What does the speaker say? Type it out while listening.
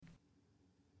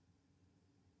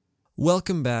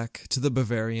Welcome back to the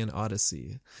Bavarian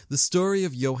Odyssey, the story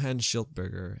of Johann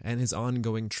Schiltberger and his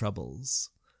ongoing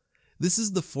troubles. This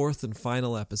is the fourth and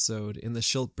final episode in the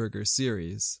Schiltberger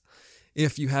series.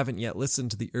 If you haven't yet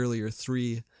listened to the earlier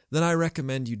three, then I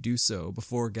recommend you do so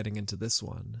before getting into this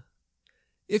one.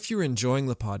 If you're enjoying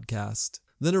the podcast,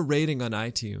 then a rating on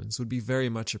iTunes would be very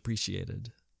much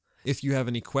appreciated. If you have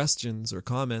any questions or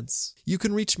comments, you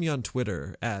can reach me on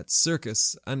Twitter at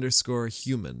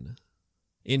circus_human.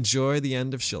 Enjoy the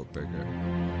end of Schiltberger.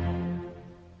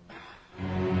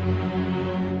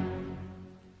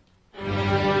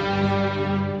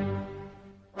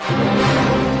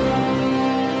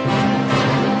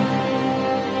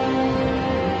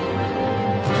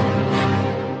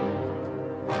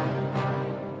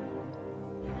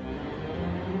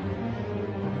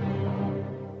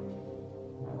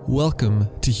 Welcome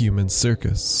to Human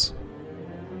Circus.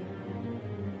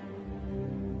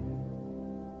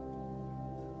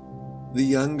 The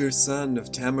younger son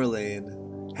of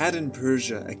Tamerlane had in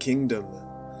Persia a kingdom,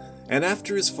 and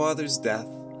after his father's death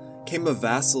came a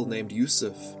vassal named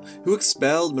Yusuf, who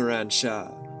expelled Miran Shah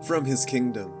from his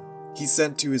kingdom. He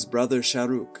sent to his brother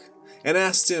Shahrukh and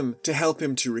asked him to help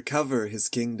him to recover his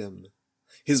kingdom.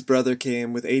 His brother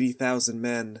came with 80,000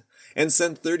 men and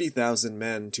sent 30,000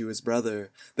 men to his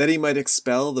brother that he might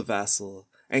expel the vassal,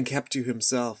 and kept to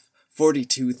himself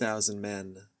 42,000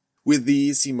 men. With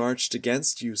these he marched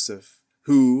against Yusuf,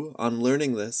 who, on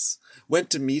learning this, went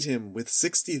to meet him with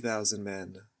 60,000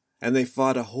 men, and they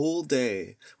fought a whole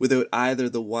day without either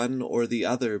the one or the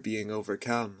other being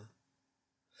overcome.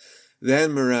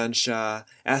 Then Miran Shah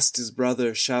asked his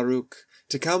brother Shahrukh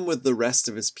to come with the rest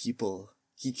of his people.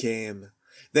 He came.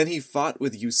 Then he fought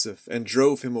with Yusuf and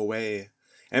drove him away,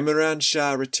 and Miran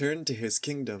Shah returned to his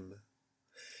kingdom.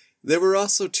 There were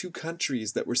also two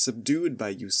countries that were subdued by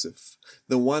Yusuf,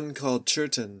 the one called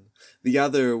Cherton, the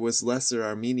other was Lesser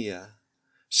Armenia.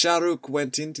 Shahrukh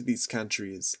went into these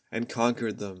countries and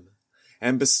conquered them,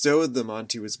 and bestowed them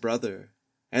onto his brother,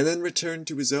 and then returned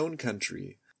to his own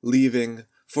country, leaving,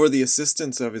 for the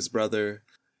assistance of his brother,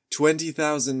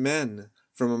 20,000 men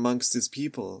from amongst his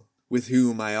people, with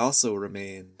whom I also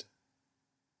remained.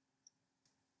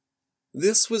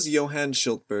 This was Johann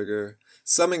Schiltberger,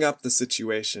 summing up the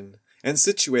situation and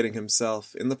situating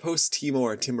himself in the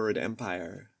post-Timur Timurid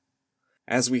Empire.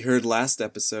 As we heard last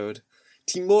episode,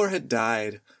 Timur had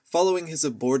died following his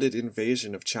aborted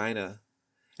invasion of China,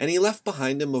 and he left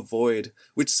behind him a void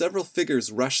which several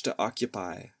figures rushed to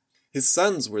occupy. His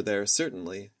sons were there,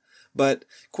 certainly, but,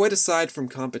 quite aside from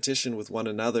competition with one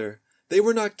another, they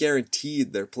were not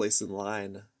guaranteed their place in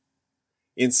line.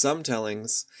 In some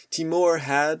tellings, Timur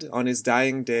had, on his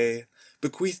dying day,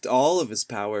 bequeathed all of his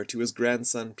power to his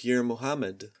grandson Pir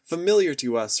Muhammad, familiar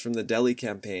to us from the Delhi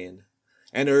campaign,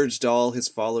 and urged all his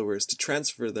followers to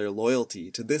transfer their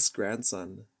loyalty to this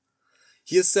grandson.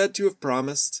 He is said to have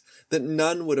promised that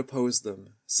none would oppose them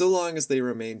so long as they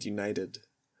remained united,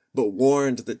 but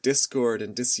warned that discord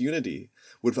and disunity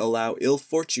would allow ill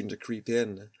fortune to creep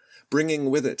in, bringing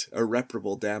with it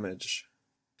irreparable damage.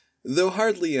 Though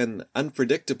hardly an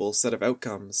unpredictable set of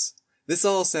outcomes, this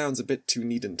all sounds a bit too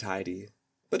neat and tidy.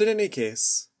 But in any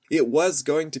case, it was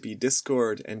going to be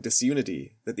discord and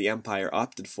disunity that the Empire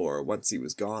opted for once he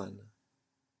was gone.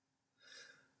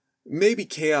 Maybe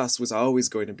chaos was always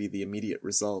going to be the immediate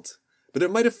result, but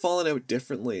it might have fallen out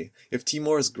differently if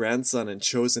Timur's grandson and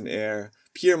chosen heir,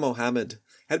 Pir Muhammad,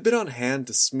 had been on hand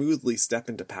to smoothly step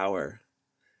into power.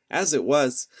 As it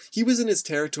was, he was in his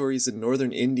territories in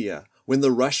northern India when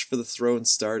the rush for the throne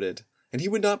started, and he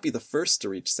would not be the first to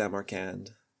reach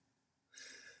Samarkand.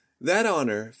 That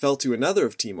honor fell to another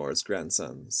of Timur's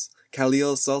grandsons,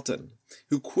 Khalil Sultan,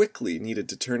 who quickly needed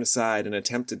to turn aside an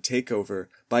attempted takeover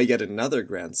by yet another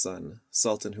grandson,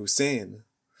 Sultan Hussein.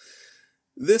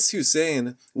 This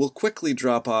Hussein will quickly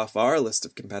drop off our list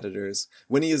of competitors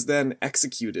when he is then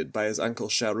executed by his uncle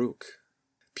Shahrukh.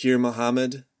 Pir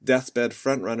Muhammad, deathbed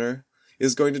frontrunner,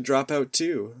 is going to drop out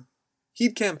too.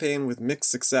 He'd campaign with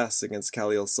mixed success against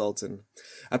Khalil Sultan,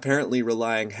 apparently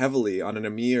relying heavily on an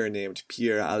emir named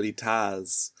Pir Ali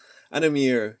Taz, an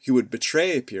emir who would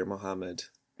betray Pir Muhammad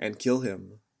and kill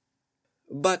him.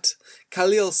 But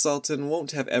Khalil Sultan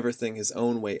won't have everything his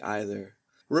own way either.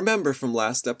 Remember from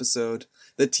last episode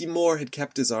that Timur had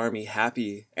kept his army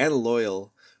happy and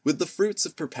loyal with the fruits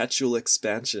of perpetual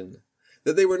expansion,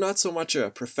 that they were not so much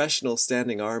a professional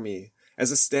standing army as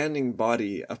a standing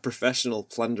body of professional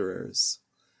plunderers.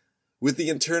 With the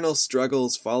internal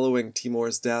struggles following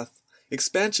Timur's death,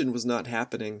 expansion was not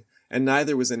happening, and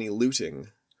neither was any looting.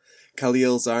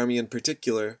 Khalil's army in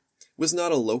particular was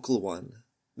not a local one.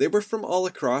 they were from all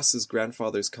across his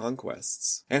grandfather's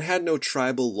conquests, and had no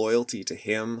tribal loyalty to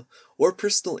him or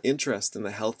personal interest in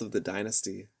the health of the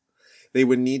dynasty. They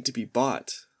would need to be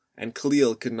bought, and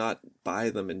Khalil could not buy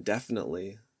them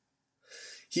indefinitely.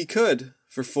 He could,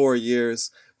 for 4 years,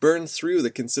 burn through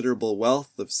the considerable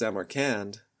wealth of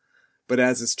Samarkand, but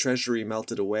as his treasury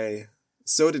melted away,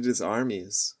 so did his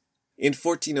armies. In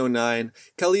 1409,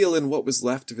 Khalil and what was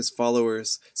left of his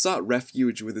followers sought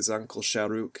refuge with his uncle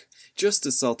Shahrukh, just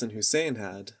as Sultan Hussein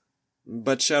had.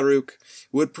 But Shahrukh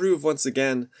would prove once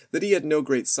again that he had no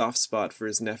great soft spot for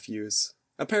his nephews.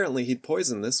 Apparently he'd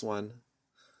poisoned this one.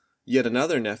 Yet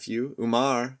another nephew,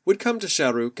 Umar, would come to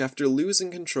Shahrukh after losing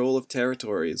control of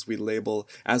territories we label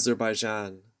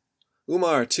Azerbaijan.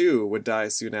 Umar, too, would die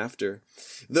soon after,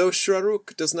 though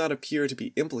Shahrukh does not appear to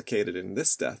be implicated in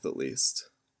this death at least.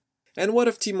 And what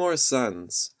of Timur's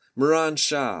sons, Miran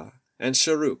Shah and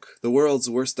Shahrukh, the world's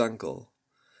worst uncle?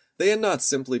 They had not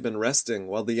simply been resting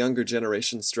while the younger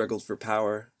generation struggled for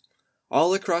power.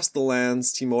 All across the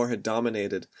lands Timur had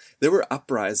dominated, there were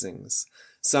uprisings,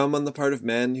 some on the part of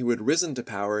men who had risen to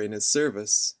power in his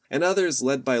service, and others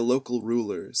led by local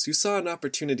rulers who saw an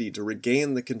opportunity to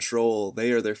regain the control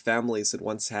they or their families had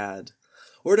once had,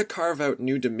 or to carve out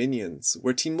new dominions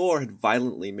where Timur had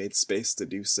violently made space to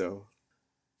do so.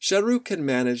 Shahrukh had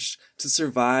managed to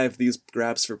survive these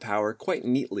grabs for power quite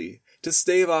neatly, to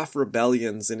stave off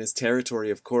rebellions in his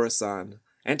territory of Khorasan,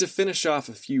 and to finish off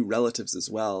a few relatives as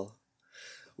well.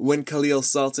 When Khalil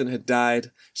Sultan had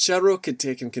died, Shahrukh had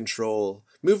taken control,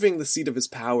 moving the seat of his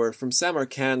power from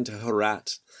Samarkand to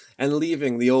Herat, and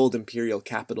leaving the old imperial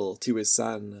capital to his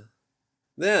son.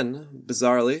 Then,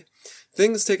 bizarrely,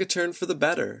 things take a turn for the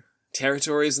better.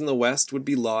 Territories in the west would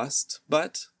be lost,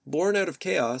 but, born out of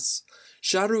chaos,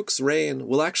 Shahrukh's reign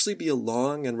will actually be a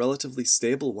long and relatively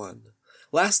stable one,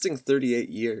 lasting 38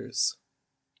 years.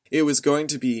 It was going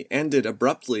to be ended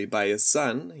abruptly by his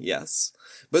son, yes,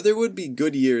 but there would be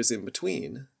good years in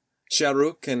between.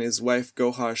 Shahrukh and his wife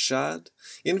Gohar Shad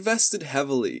invested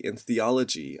heavily in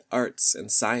theology, arts,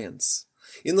 and science,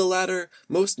 in the latter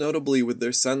most notably with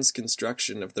their son's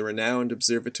construction of the renowned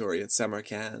observatory at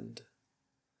Samarkand.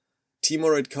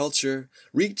 Timurid culture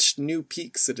reached new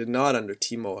peaks it had not under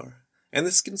Timur, and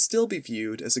this can still be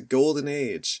viewed as a golden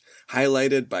age,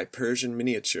 highlighted by Persian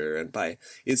miniature and by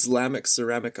Islamic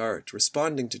ceramic art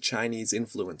responding to Chinese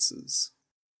influences.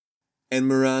 And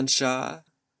Miran Shah,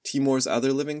 Timur's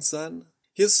other living son?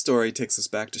 His story takes us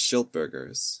back to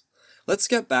Schiltburgers. Let's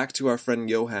get back to our friend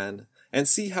Johann and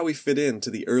see how he fit into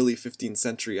the early 15th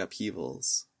century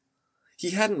upheavals.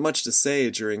 He hadn't much to say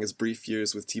during his brief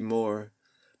years with Timur,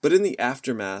 but in the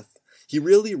aftermath, he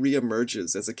really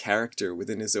re-emerges as a character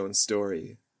within his own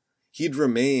story. He'd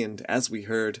remained, as we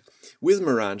heard, with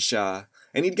Miran Shah,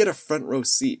 and he'd get a front-row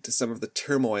seat to some of the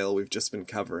turmoil we've just been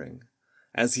covering.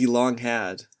 As he long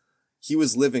had, he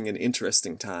was living in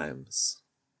interesting times.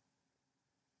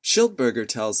 Schiltberger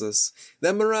tells us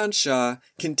that Miran Shah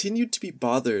continued to be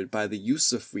bothered by the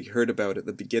Yusuf we heard about at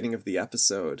the beginning of the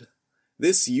episode.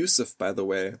 This Yusuf, by the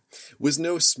way, was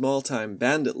no small-time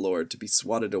bandit lord to be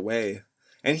swatted away,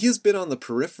 and he has been on the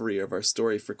periphery of our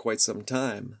story for quite some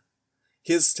time.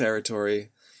 His territory,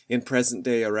 in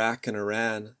present-day Iraq and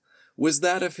Iran, was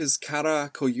that of his Kara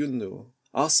Koyunlu,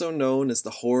 also known as the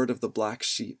Horde of the Black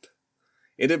Sheep.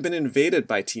 It had been invaded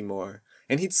by Timur,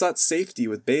 and he'd sought safety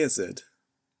with Bayezid.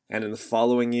 And in the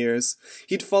following years,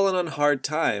 he'd fallen on hard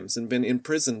times and been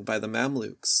imprisoned by the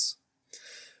Mamluks.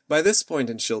 By this point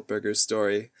in Schiltberger's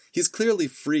story, he's clearly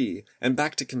free and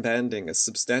back to commanding a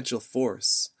substantial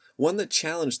force, one that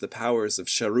challenged the powers of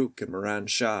Shahrukh and Miran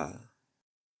Shah.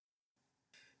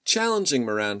 Challenging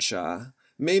Miran Shah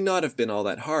may not have been all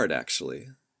that hard, actually.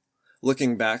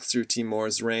 Looking back through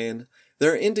Timur's reign,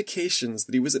 there are indications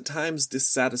that he was at times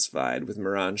dissatisfied with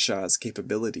Miran Shah's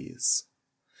capabilities.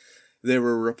 There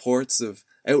were reports of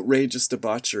outrageous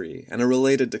debauchery and a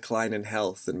related decline in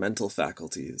health and mental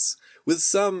faculties, with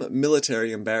some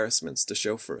military embarrassments to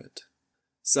show for it.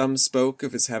 Some spoke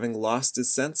of his having lost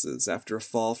his senses after a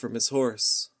fall from his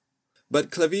horse. But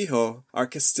Clavijo, our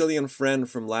Castilian friend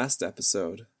from last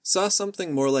episode, saw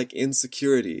something more like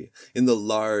insecurity in the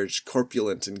large,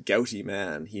 corpulent, and gouty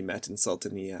man he met in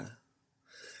Sultania.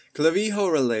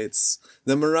 Clavijo relates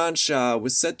that Miran Shah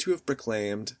was said to have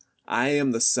proclaimed, "I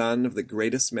am the son of the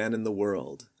greatest man in the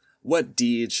world. What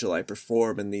deed shall I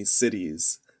perform in these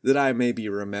cities, that I may be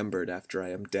remembered after I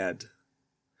am dead?"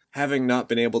 Having not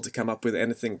been able to come up with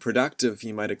anything productive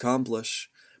he might accomplish,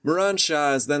 Miran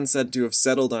Shah is then said to have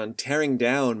settled on tearing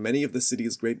down many of the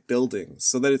city's great buildings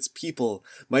so that its people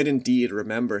might indeed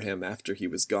remember him after he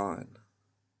was gone.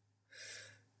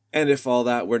 And if all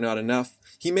that were not enough,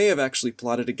 He may have actually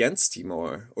plotted against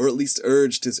Timur, or at least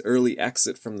urged his early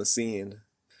exit from the scene.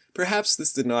 Perhaps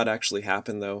this did not actually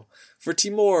happen, though, for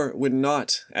Timur would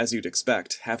not, as you'd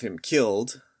expect, have him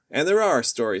killed, and there are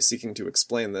stories seeking to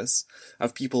explain this,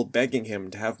 of people begging him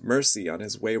to have mercy on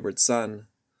his wayward son.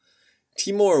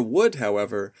 Timur would,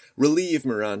 however, relieve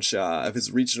Miran Shah of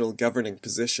his regional governing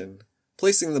position,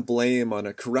 placing the blame on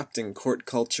a corrupting court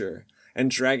culture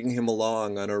and dragging him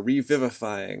along on a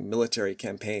revivifying military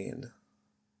campaign.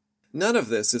 None of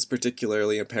this is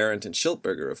particularly apparent in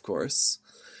Schiltberger, of course,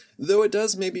 though it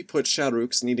does maybe put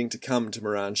Shahruk's needing to come to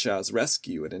Miran Shah's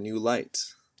rescue in a new light,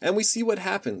 and we see what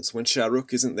happens when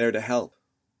Shahruk isn't there to help.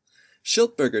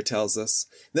 Schiltberger tells us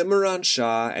that Miran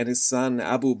Shah and his son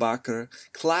Abu Bakr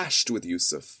clashed with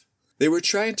Yusuf. They were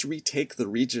trying to retake the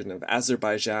region of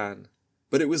Azerbaijan,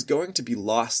 but it was going to be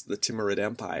lost to the Timurid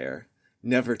Empire,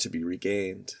 never to be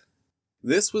regained.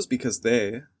 This was because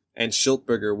they, and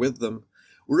Schiltberger with them,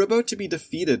 were about to be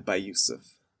defeated by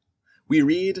Yusuf. We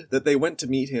read that they went to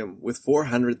meet him with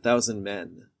 400,000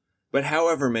 men, but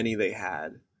however many they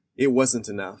had, it wasn't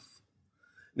enough.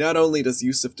 Not only does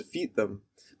Yusuf defeat them,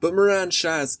 but Miran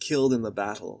Shah is killed in the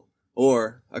battle,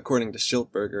 or, according to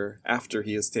Schiltberger, after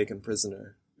he is taken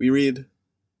prisoner. We read,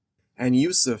 "And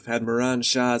Yusuf had Miran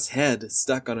Shah's head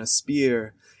stuck on a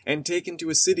spear, and taken to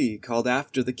a city called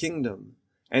after the kingdom,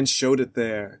 and showed it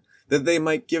there, that they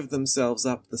might give themselves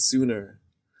up the sooner.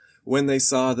 When they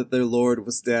saw that their lord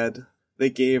was dead, they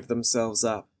gave themselves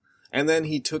up, and then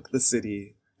he took the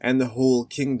city, and the whole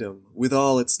kingdom, with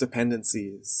all its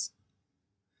dependencies."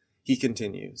 He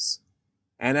continues,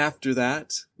 "And after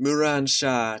that, Miran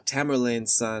Shah,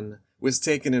 Tamerlane's son, was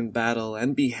taken in battle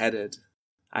and beheaded.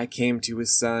 I came to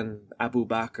his son, Abu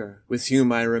Bakr, with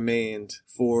whom I remained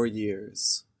 4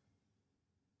 years."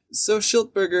 So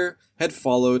Schiltberger had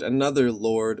followed another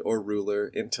lord or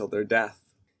ruler until their death.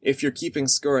 If you're keeping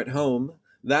score at home,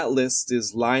 that list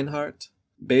is Lionheart,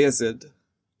 Bayezid,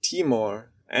 Timur,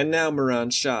 and now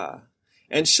Miran Shah,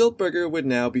 and Schiltberger would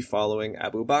now be following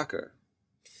Abu Bakr.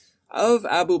 Of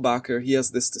Abu Bakr he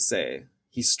has this to say: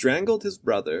 he strangled his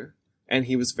brother, and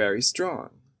he was very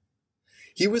strong.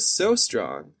 He was so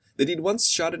strong that he'd once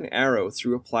shot an arrow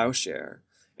through a plowshare,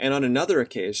 and on another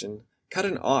occasion cut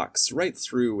an ox right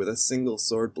through with a single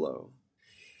sword blow.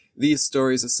 These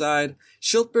stories aside,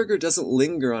 Schiltberger doesn't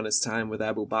linger on his time with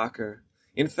Abu Bakr.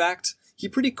 In fact, he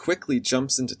pretty quickly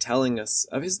jumps into telling us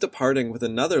of his departing with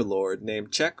another lord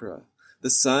named Chekra, the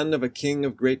son of a king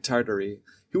of Great Tartary,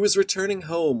 who was returning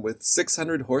home with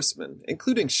 600 horsemen,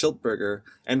 including Schiltberger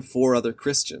and 4 other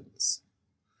Christians.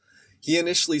 He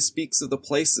initially speaks of the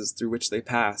places through which they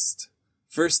passed,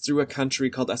 first through a country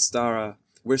called Astara,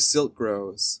 where silk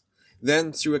grows,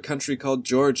 then through a country called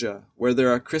Georgia, where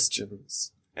there are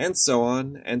Christians, and so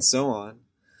on,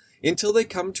 until they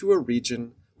come to a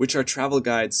region which our travel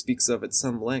guide speaks of at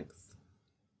some length.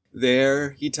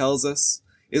 There, he tells us,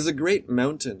 is a great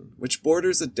mountain which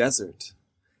borders a desert,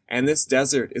 and this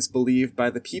desert is believed by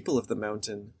the people of the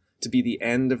mountain to be the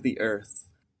end of the earth,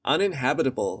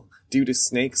 uninhabitable due to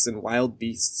snakes and wild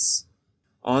beasts.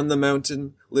 On the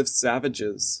mountain live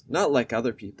savages, not like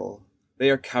other people. They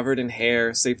are covered in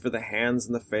hair save for the hands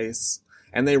and the face,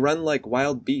 and they run like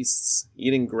wild beasts,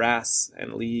 eating grass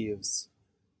and leaves.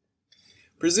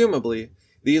 Presumably,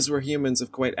 these were humans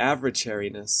of quite average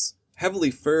hairiness, heavily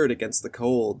furred against the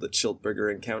cold that Schiltberger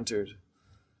encountered.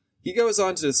 He goes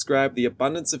on to describe the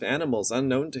abundance of animals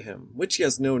unknown to him, which he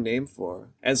has no name for,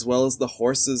 as well as the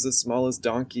horses as small as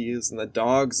donkeys and the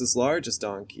dogs as large as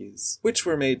donkeys, which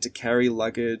were made to carry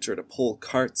luggage or to pull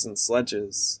carts and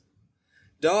sledges.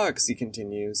 Dogs, he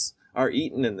continues, are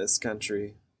eaten in this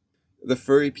country. The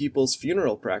furry people's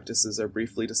funeral practices are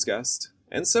briefly discussed,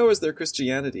 and so is their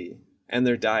Christianity, and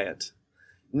their diet.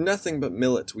 Nothing but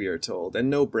millet, we are told, and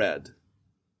no bread.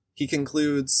 He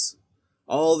concludes,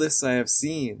 "All this I have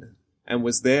seen, and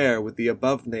was there with the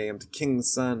above-named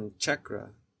king's son,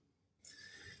 Chekra."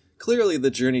 Clearly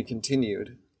the journey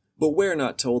continued, but we're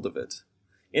not told of it.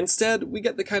 Instead, we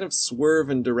get the kind of swerve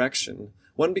in direction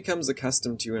one becomes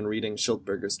accustomed to in reading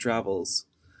Schiltberger's travels.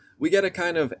 We get a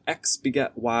kind of X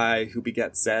beget Y who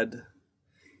beget Z.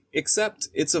 Except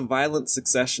it's a violent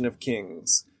succession of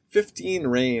kings, 15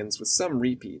 reigns with some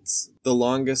repeats, the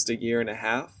longest a year and a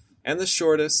half, and the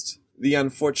shortest, the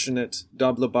unfortunate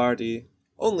Doblabardi,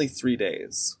 only 3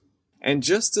 days. And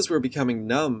just as we're becoming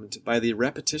numbed by the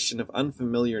repetition of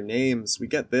unfamiliar names, we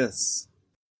get this.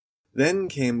 Then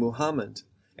came Muhammad,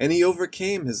 and he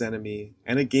overcame his enemy,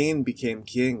 and again became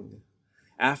king.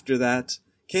 After that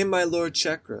came my lord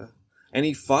Chekra, and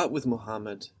he fought with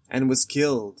Muhammad, and was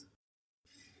killed.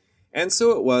 And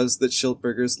so it was that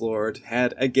Schiltberger's lord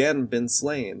had again been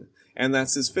slain, and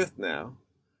that's his fifth now.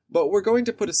 But we're going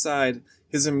to put aside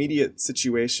his immediate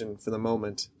situation for the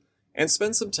moment, and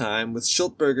spend some time with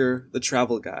Schiltberger the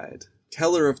travel guide,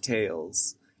 teller of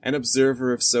tales, and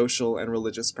observer of social and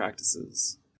religious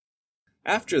practices.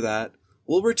 After that,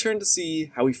 we'll return to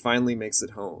see how he finally makes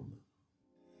it home.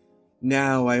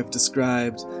 Now I have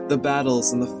described the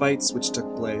battles and the fights which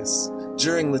took place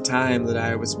during the time that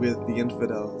I was with the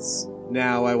infidels.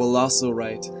 Now I will also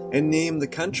write and name the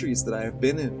countries that I have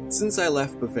been in since I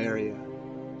left Bavaria.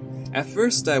 At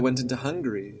first I went into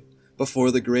Hungary,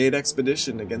 before the great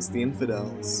expedition against the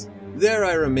infidels. There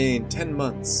I remained 10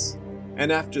 months,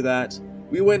 and after that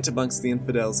we went amongst the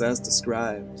infidels as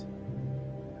described.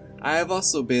 I have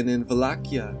also been in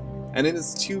Wallachia, and in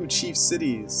its 2 chief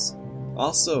cities,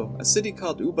 also a city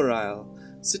called Uberisle,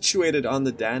 situated on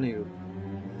the Danube.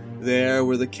 There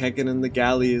were the Kegen and the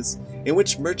galleys, in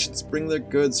which merchants bring their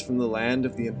goods from the land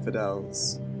of the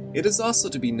infidels. It is also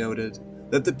to be noted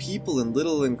that the people in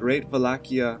Little and Great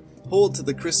Wallachia hold to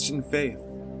the Christian faith,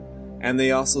 and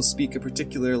they also speak a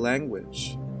particular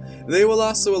language. They will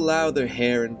also allow their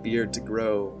hair and beard to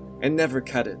grow, and never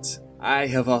cut it. I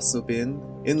have also been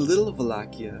in Little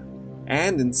Wallachia,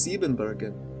 and in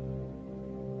Siebenbürgen.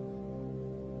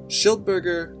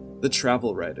 Schiltberger, the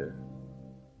travel writer.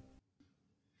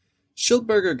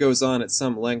 Schiltberger goes on at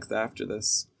some length after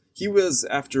this. He was,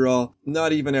 after all,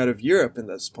 not even out of Europe at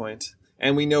this point,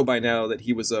 and we know by now that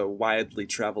he was a widely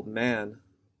traveled man.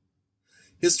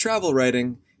 His travel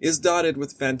writing is dotted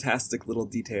with fantastic little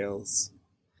details.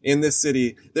 In this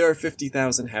city, there are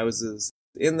 50,000 houses.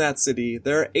 In that city,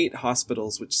 there are 8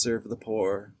 hospitals which serve the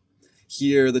poor.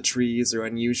 Here the trees are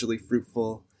unusually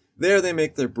fruitful. There they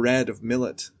make their bread of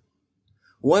millet.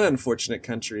 One unfortunate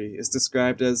country is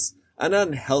described as an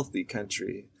unhealthy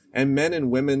country, and men and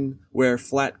women wear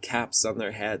flat caps on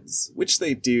their heads, which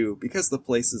they do because the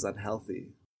place is unhealthy.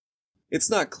 It's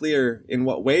not clear in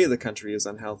what way the country is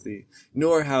unhealthy,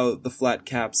 nor how the flat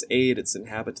caps aid its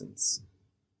inhabitants.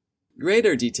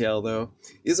 Greater detail, though,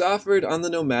 is offered on the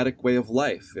nomadic way of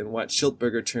life in what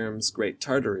Schiltberger terms Great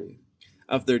Tartary.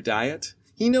 Of their diet,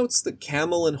 he notes that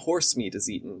camel and horse meat is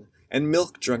eaten, and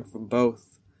milk drunk from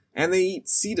both, and they eat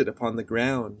seated upon the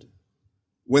ground.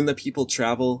 When the people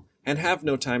travel and have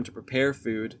no time to prepare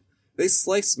food, they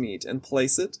slice meat and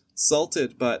place it,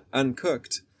 salted but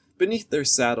uncooked, beneath their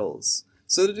saddles,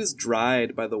 so that it is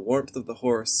dried by the warmth of the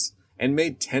horse and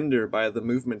made tender by the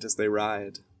movement as they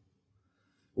ride.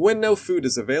 When no food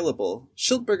is available,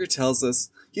 Schiltberger tells us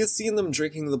he has seen them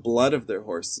drinking the blood of their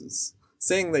horses,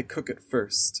 saying they cook it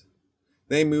first.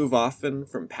 They move often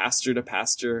from pasture to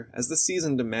pasture as the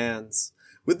season demands,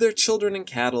 with their children and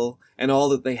cattle and all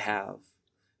that they have.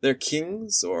 Their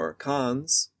kings, or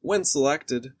khans, when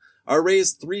selected, are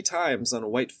raised 3 times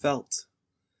on white felt.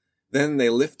 Then they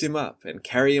lift him up and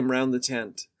carry him round the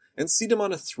tent, and seat him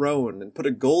on a throne and put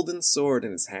a golden sword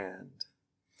in his hand.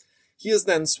 He is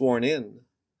then sworn in.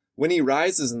 When he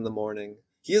rises in the morning,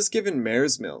 he is given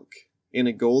mare's milk in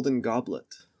a golden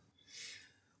goblet.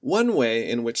 One way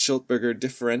in which Schiltberger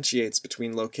differentiates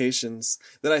between locations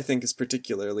that I think is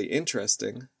particularly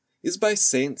interesting is by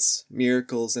saints,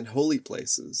 miracles, and holy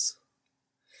places.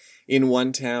 In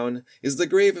one town is the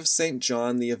grave of St.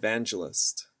 John the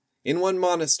Evangelist. In one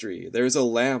monastery there is a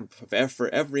lamp for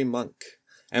every monk,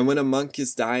 and when a monk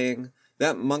is dying,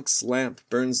 that monk's lamp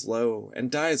burns low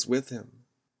and dies with him.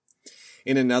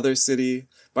 In another city,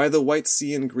 by the White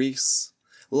Sea in Greece,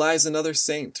 lies another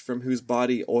saint from whose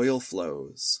body oil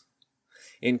flows.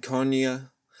 In Konya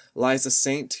lies a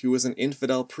saint who was an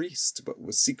infidel priest but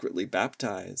was secretly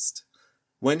baptized.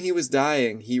 When he was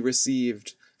dying, he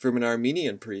received, from an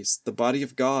Armenian priest, the body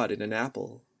of God in an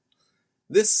apple.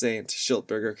 This saint,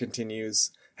 Schiltberger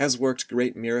continues, has worked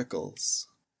great miracles.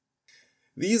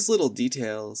 These little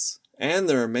details, and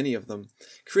there are many of them,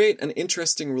 create an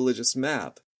interesting religious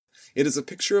map. It is a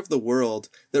picture of the world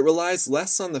that relies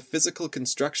less on the physical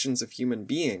constructions of human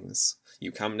beings.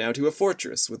 You come now to a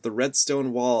fortress with the red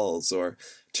stone walls, or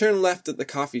turn left at the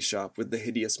coffee shop with the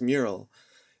hideous mural,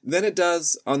 than it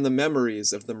does on the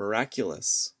memories of the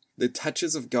miraculous, the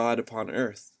touches of God upon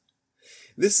earth.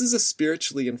 This is a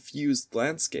spiritually infused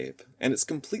landscape, and it's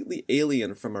completely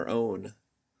alien from our own.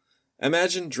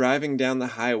 Imagine driving down the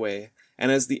highway,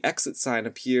 and as the exit sign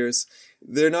appears,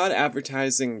 they're not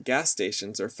advertising gas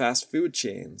stations or fast food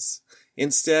chains.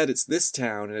 Instead, it's this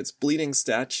town and its bleeding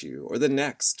statue, or the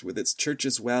next with its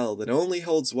church's well that only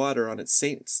holds water on its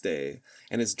saint's day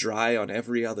and is dry on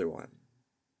every other one.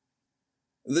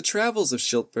 The Travels of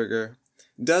Schiltberger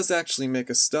does actually make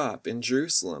a stop in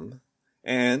Jerusalem,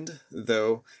 and,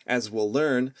 though, as we'll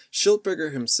learn,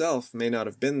 Schiltberger himself may not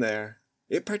have been there,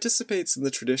 it participates in the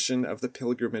tradition of the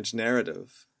pilgrimage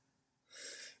narrative.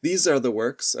 These are the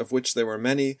works, of which there were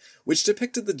many, which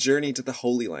depicted the journey to the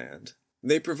Holy Land.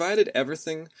 They provided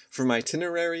everything from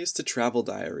itineraries to travel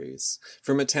diaries,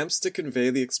 from attempts to convey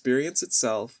the experience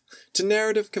itself to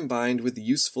narrative combined with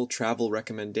useful travel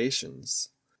recommendations.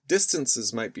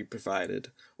 Distances might be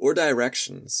provided, or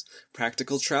directions,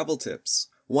 practical travel tips,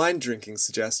 wine drinking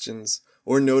suggestions,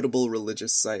 or notable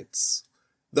religious sites.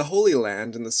 The Holy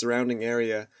Land and the surrounding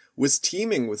area was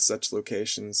teeming with such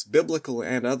locations, biblical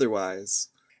and otherwise,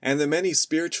 and the many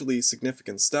spiritually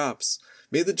significant stops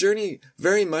made the journey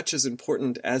very much as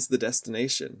important as the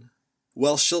destination.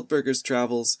 While Schiltberger's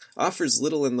travels offers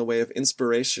little in the way of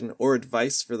inspiration or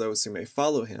advice for those who may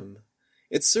follow him,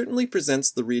 it certainly presents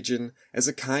the region as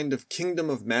a kind of kingdom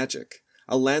of magic,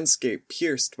 a landscape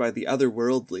pierced by the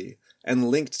otherworldly and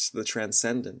linked to the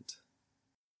transcendent.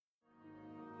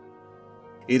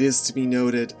 It is to be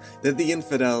noted that the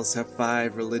infidels have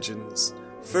 5 religions.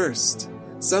 First,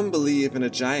 some believe in a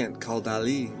giant called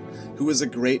Ali, who was a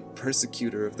great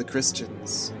persecutor of the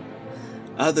Christians.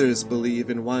 Others believe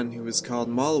in one who is called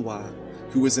Malwa,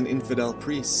 who was an infidel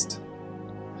priest.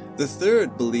 The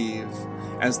third believe,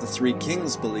 as the 3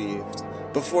 kings believed,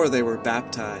 before they were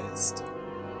baptized.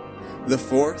 The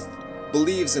fourth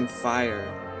believes in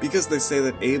fire, because they say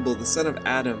that Abel, the son of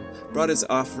Adam, brought his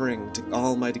offering to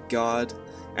Almighty God,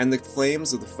 and the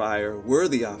flames of the fire were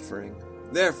the offering.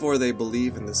 Therefore they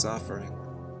believe in this offering.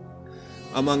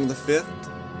 Among the fifth,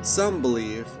 some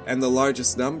believe, and the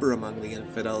largest number among the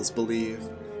infidels believe,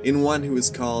 in one who is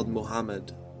called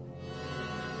Muhammad.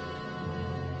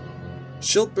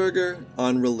 Schiltberger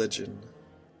on religion.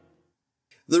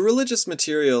 The religious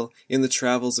material in the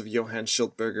travels of Johann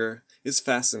Schiltberger is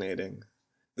fascinating.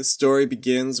 The story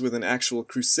begins with an actual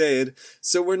crusade,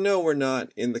 so we're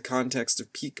not in the context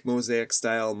of peak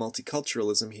Mosaic-style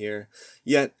multiculturalism here,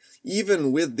 yet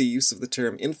even with the use of the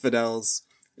term infidels,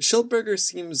 Schiltberger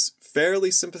seems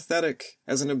fairly sympathetic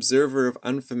as an observer of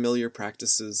unfamiliar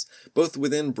practices, both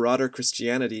within broader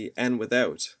Christianity and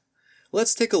without.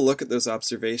 Let's take a look at those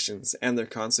observations and their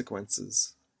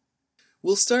consequences.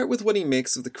 We'll start with what he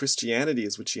makes of the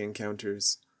Christianities which he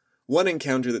encounters. One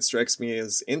encounter that strikes me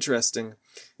as interesting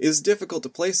is difficult to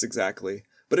place exactly,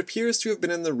 but appears to have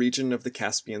been in the region of the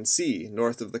Caspian Sea,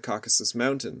 north of the Caucasus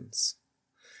Mountains.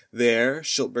 There,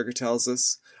 Schiltberger tells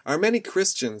us, are many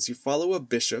Christians who follow a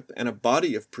bishop and a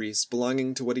body of priests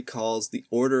belonging to what he calls the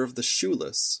Order of the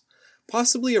Shoeless,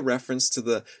 possibly a reference to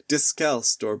the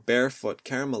Discalced or barefoot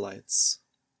Carmelites.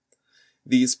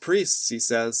 These priests, he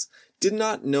says, did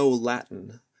not know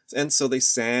Latin, and so they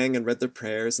sang and read their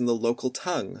prayers in the local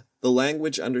tongue, the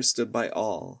language understood by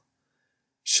all.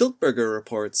 Schiltberger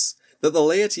reports that the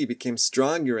laity became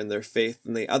stronger in their faith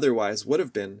than they otherwise would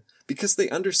have been, because they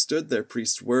understood their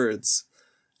priest's words,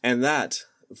 and that,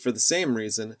 for the same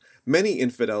reason, many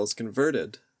infidels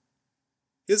converted.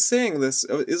 His saying this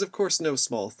is of course no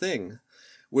small thing,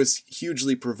 was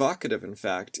hugely provocative in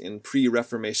fact in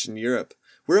pre-Reformation Europe,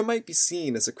 where it might be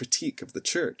seen as a critique of the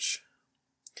Church.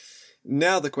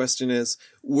 Now the question is,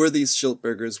 were these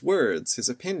Schiltberger's words, his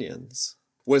opinions?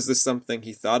 Was this something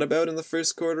he thought about in the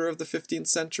first quarter of the 15th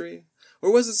century?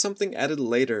 Or was it something added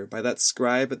later by that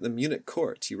scribe at the Munich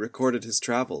court who recorded his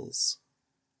travels?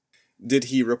 Did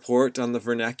he report on the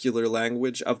vernacular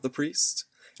language of the priest,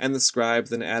 and the scribe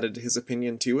then added his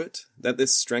opinion to it, that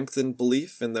this strengthened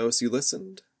belief in those who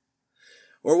listened?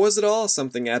 Or was it all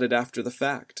something added after the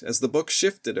fact, as the book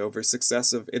shifted over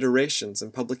successive iterations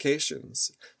and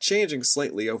publications, changing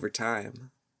slightly over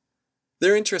time?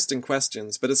 They're interesting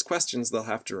questions, but as questions they'll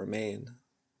have to remain.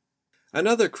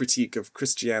 Another critique of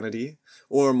Christianity,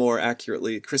 or more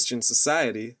accurately, Christian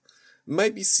society,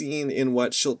 might be seen in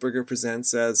what Schiltberger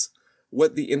presents as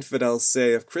what the infidels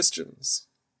say of Christians.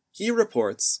 He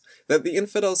reports that the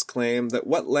infidels claim that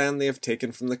what land they have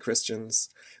taken from the Christians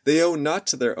they owe not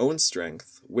to their own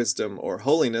strength, wisdom, or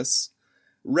holiness,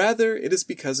 rather it is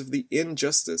because of the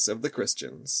injustice of the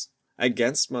Christians,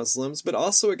 against Muslims, but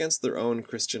also against their own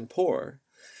Christian poor.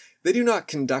 They do not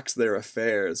conduct their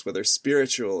affairs, whether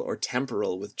spiritual or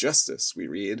temporal, with justice, we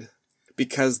read,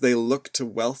 because they look to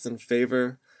wealth and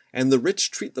favor, and the rich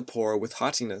treat the poor with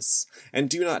haughtiness, and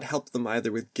do not help them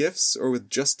either with gifts or with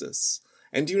justice,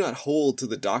 and do not hold to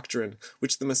the doctrine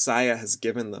which the Messiah has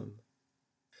given them.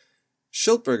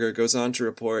 Schiltberger goes on to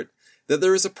report that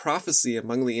there is a prophecy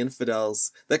among the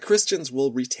infidels that Christians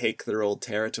will retake their old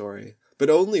territory, but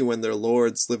only when their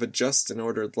lords live a just and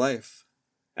ordered life.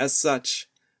 As such,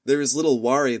 there is little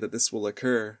worry that this will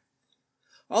occur.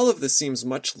 All of this seems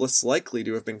much less likely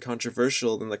to have been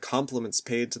controversial than the compliments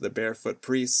paid to the barefoot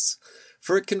priests,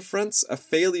 for it confronts a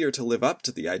failure to live up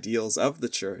to the ideals of the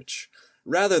Church,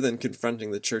 rather than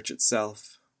confronting the Church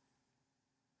itself.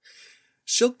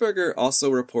 Schiltberger also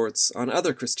reports on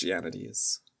other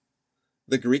Christianities.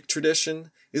 The Greek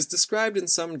tradition is described in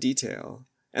some detail,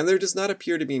 and there does not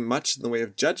appear to be much in the way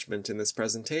of judgment in this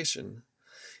presentation,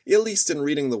 at least in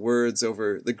reading the words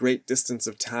over the great distance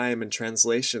of time and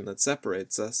translation that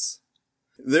separates us.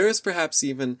 There is perhaps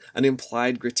even an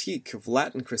implied critique of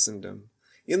Latin Christendom,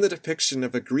 in the depiction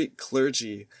of a Greek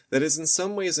clergy that is in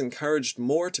some ways encouraged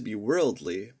more to be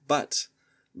worldly, but,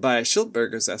 by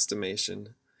Schiltberger's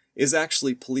estimation, is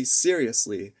actually policed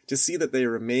seriously to see that they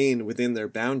remain within their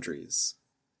boundaries.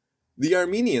 The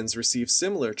Armenians receive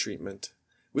similar treatment,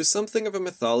 with something of a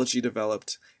mythology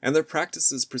developed and their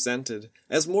practices presented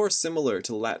as more similar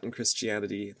to Latin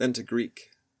Christianity than to Greek.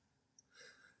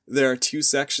 There are two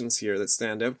sections here that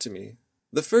stand out to me.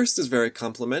 The first is very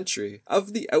complimentary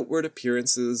of the outward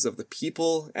appearances of the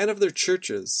people and of their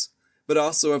churches, but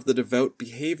also of the devout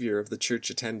behavior of the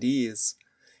church attendees.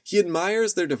 He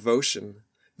admires their devotion,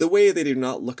 the way they do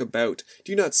not look about,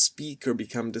 do not speak or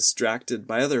become distracted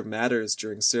by other matters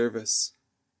during service.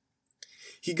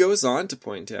 He goes on to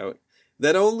point out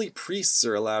that only priests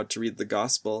are allowed to read the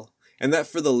gospel, and that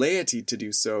for the laity to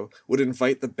do so would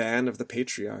invite the ban of the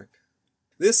patriarch.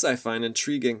 This I find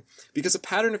intriguing, because a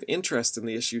pattern of interest in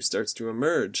the issue starts to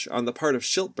emerge on the part of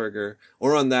Schiltberger,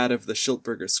 or on that of the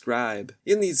Schiltberger scribe,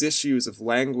 in these issues of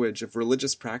language, of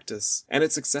religious practice, and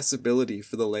its accessibility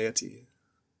for the laity.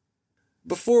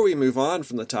 Before we move on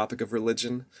from the topic of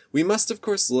religion, we must of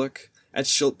course look at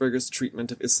Schiltberger's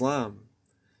treatment of Islam.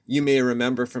 You may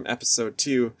remember from episode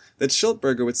 2 that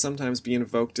Schiltberger would sometimes be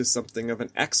invoked as something of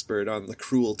an expert on the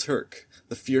cruel Turk,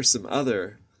 the fearsome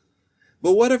other.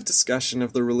 But what of discussion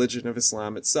of the religion of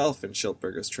Islam itself in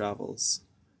Schiltberger's travels?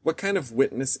 What kind of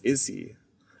witness is he,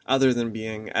 other than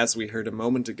being, as we heard a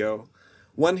moment ago,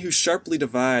 one who sharply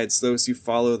divides those who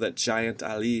follow that giant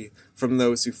Ali from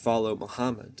those who follow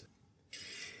Muhammad?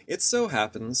 It so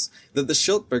happens that the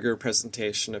Schiltberger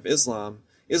presentation of Islam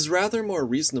is rather more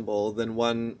reasonable than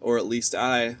one, or at least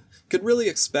I, could really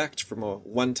expect from a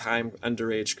one-time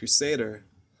underage crusader.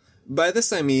 By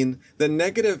this I mean that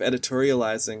negative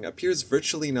editorializing appears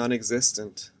virtually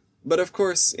non-existent. But of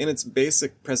course, in its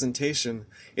basic presentation,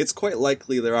 it's quite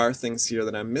likely there are things here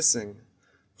that I'm missing.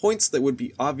 Points that would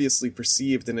be obviously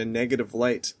perceived in a negative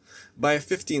light by a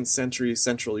 15th century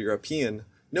Central European,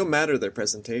 no matter their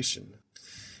presentation.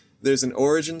 There's an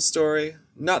origin story,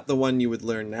 not the one you would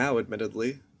learn now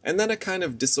admittedly, and then a kind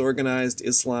of disorganized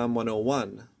Islam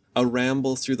 101, a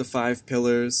ramble through the 5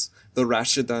 pillars, the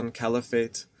Rashidun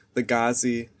Caliphate, the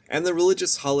Ghazi, and the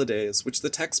religious holidays which the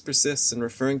text persists in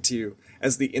referring to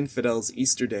as the infidels'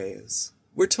 Easter days.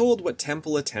 We're told what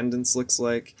temple attendance looks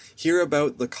like, hear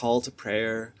about the call to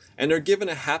prayer, and are given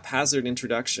a haphazard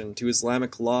introduction to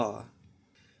Islamic law.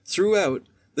 Throughout,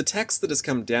 the text that has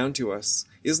come down to us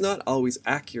is not always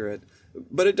accurate,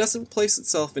 but it doesn't place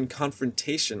itself in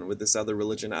confrontation with this other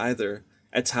religion either.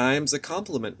 At times, a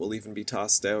compliment will even be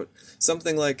tossed out,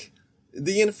 something like,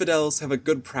 "The infidels have a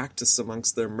good practice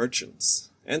amongst their merchants,"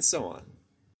 and so on.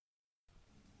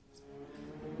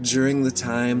 During the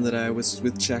time that I was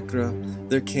with Chekra,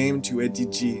 there came to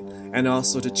Edigi, and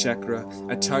also to Chekra,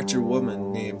 a Tartar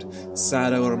woman named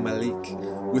Sadaur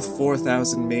Malik, with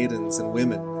 4,000 maidens and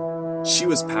women. She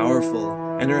was powerful,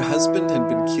 and her husband had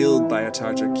been killed by a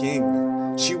Tartar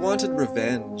king. She wanted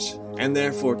revenge, and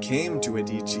therefore came to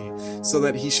Edigi, so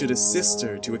that he should assist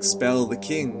her to expel the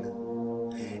king.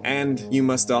 And you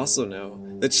must also know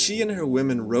that she and her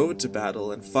women rode to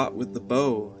battle and fought with the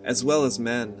bow, as well as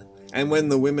men. And when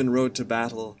the women rode to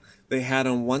battle, they had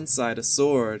on one side a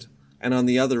sword, and on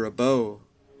the other a bow.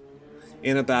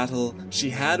 In a battle she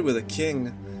had with a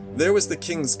king, there was the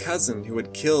king's cousin who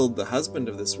had killed the husband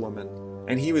of this woman,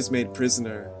 and he was made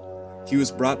prisoner. He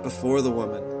was brought before the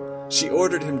woman. She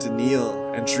ordered him to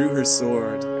kneel, and drew her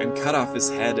sword, and cut off his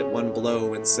head at one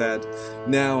blow, and said,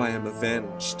 "Now I am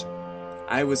avenged."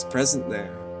 I was present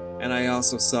there, and I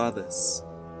also saw this.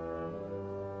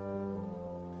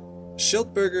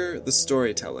 Schiltberger the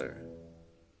Storyteller.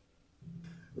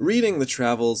 Reading the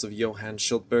travels of Johann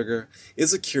Schiltberger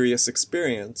is a curious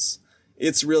experience.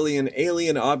 It's really an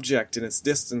alien object in its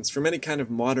distance from any kind of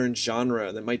modern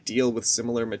genre that might deal with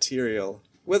similar material,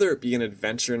 whether it be an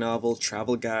adventure novel,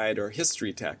 travel guide, or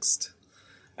history text.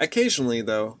 Occasionally,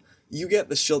 though, you get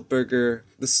the Schiltberger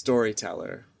the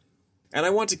Storyteller. And I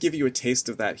want to give you a taste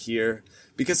of that here,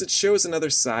 because it shows another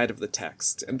side of the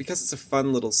text, and because it's a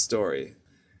fun little story.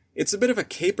 It's a bit of a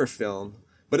caper film,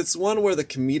 but it's one where the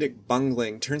comedic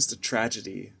bungling turns to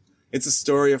tragedy. It's a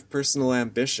story of personal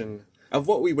ambition, of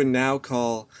what we would now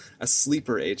call a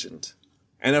sleeper agent,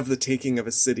 and of the taking of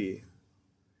a city.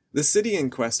 The city in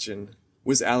question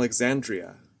was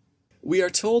Alexandria. We are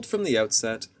told from the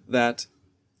outset that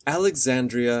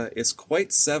Alexandria is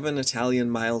quite 7 Italian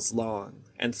miles long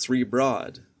and 3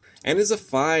 broad, and is a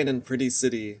fine and pretty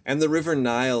city, and the river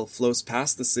Nile flows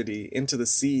past the city into the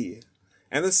sea,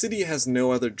 and the city has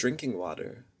no other drinking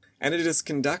water, and it is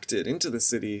conducted into the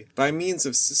city by means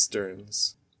of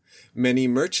cisterns. Many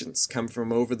merchants come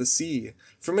from over the sea,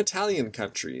 from Italian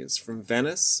countries, from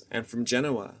Venice and from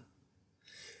Genoa.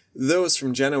 Those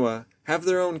from Genoa have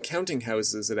their own counting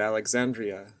houses at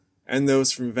Alexandria, and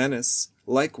those from Venice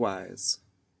likewise.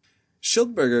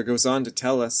 Schildberger goes on to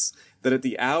tell us that at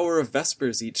the hour of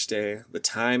Vespers each day, the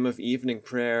time of evening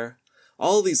prayer,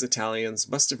 all these Italians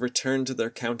must have returned to their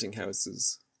counting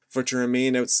houses, for to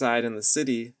remain outside in the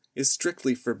city is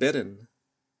strictly forbidden.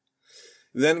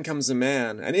 Then comes a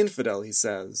man, an infidel, he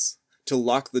says, to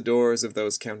lock the doors of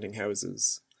those counting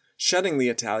houses, shutting the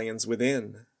Italians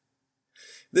within.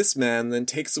 This man then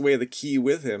takes away the key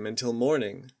with him until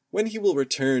morning, when he will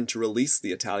return to release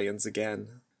the Italians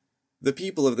again. The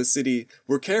people of the city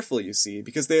were careful, you see,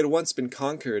 because they had once been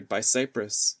conquered by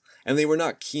Cyprus, and they were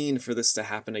not keen for this to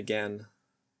happen again.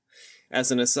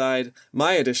 As an aside,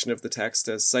 my edition of the text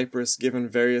has Cyprus given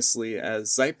variously as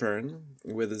Zypern,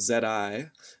 with a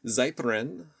Z-I,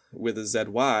 Zypren, with a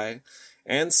Z-Y,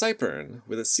 and Cypern,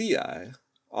 with a C-I,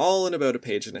 all in about a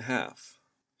page and a half.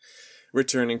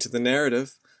 Returning to the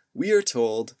narrative, we are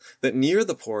told that near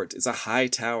the port is a high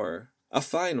tower, a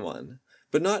fine one,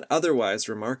 but not otherwise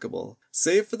remarkable,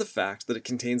 save for the fact that it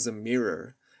contains a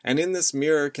mirror, and in this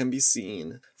mirror can be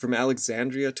seen, from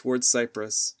Alexandria towards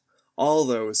Cyprus, all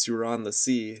those who are on the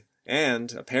sea,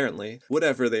 and, apparently,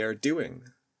 whatever they are doing.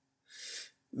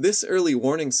 This early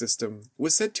warning system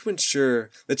was said to ensure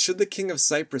that should the king of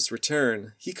Cyprus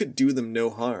return, he could do them no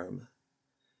harm.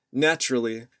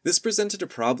 Naturally, this presented a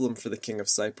problem for the king of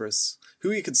Cyprus, who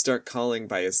he could start calling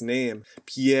by his name,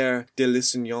 Pierre de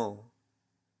Lusignan.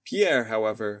 Pierre,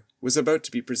 however, was about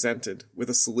to be presented with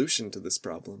a solution to this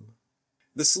problem.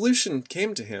 The solution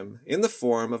came to him in the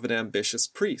form of an ambitious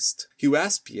priest, who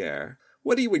asked Pierre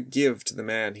what he would give to the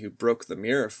man who broke the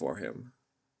mirror for him.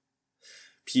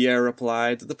 Pierre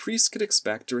replied that the priest could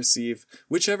expect to receive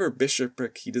whichever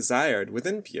bishopric he desired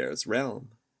within Pierre's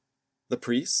realm. The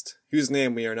priest, whose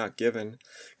name we are not given,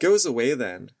 goes away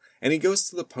then, and he goes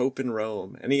to the Pope in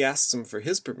Rome, and he asks him for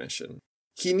his permission.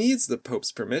 He needs the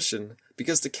Pope's permission,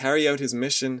 because to carry out his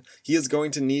mission, he is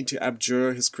going to need to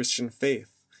abjure his Christian faith.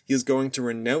 He is going to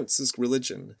renounce his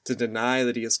religion, to deny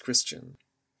that he is Christian.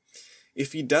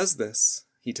 If he does this,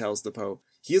 he tells the Pope,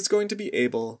 he is going to be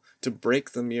able to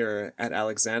break the mirror at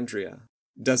Alexandria.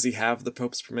 Does he have the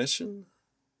Pope's permission?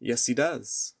 Yes, he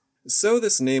does. So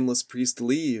this nameless priest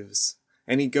leaves,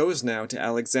 and he goes now to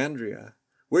Alexandria,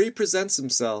 where he presents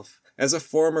himself as a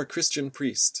former Christian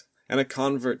priest and a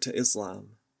convert to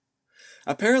Islam.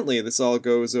 Apparently this all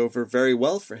goes over very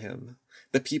well for him.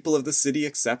 The people of the city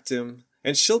accept him,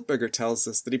 and Schildberger tells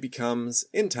us that he becomes,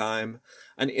 in time,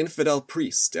 an infidel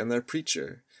priest and their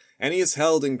preacher, and he is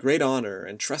held in great honor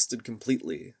and trusted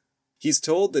completely. He's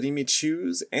told that he may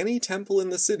choose any temple in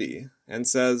the city, and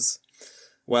says,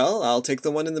 "Well, I'll take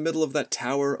the one in the middle of that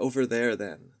tower over there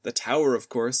then, the tower, of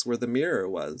course, where the mirror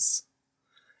was."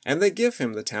 And they give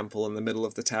him the temple in the middle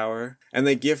of the tower, and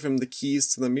they give him the keys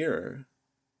to the mirror.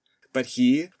 But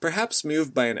he, perhaps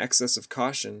moved by an excess of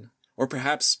caution, or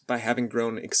perhaps by having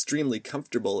grown extremely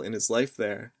comfortable in his life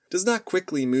there, does not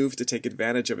quickly move to take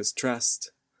advantage of his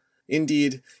trust.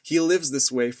 Indeed, he lives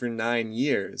this way for 9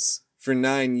 years. For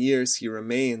 9 years he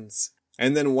remains,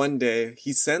 and then one day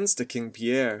he sends to King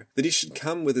Pierre that he should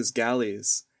come with his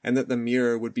galleys, and that the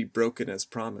mirror would be broken as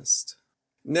promised.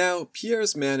 Now,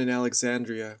 Pierre's man in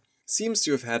Alexandria seems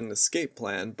to have had an escape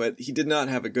plan, but he did not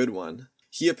have a good one.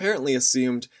 He apparently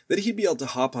assumed that he'd be able to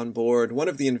hop on board one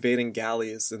of the invading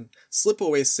galleys and slip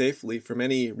away safely from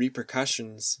any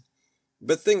repercussions.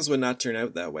 But things would not turn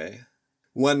out that way.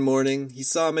 One morning, he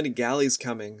saw many galleys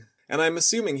coming, and I'm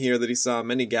assuming here that he saw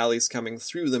many galleys coming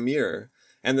through the mirror,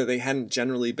 and that they hadn't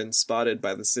generally been spotted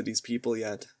by the city's people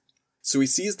yet. So he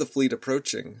sees the fleet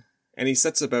approaching, and he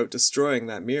sets about destroying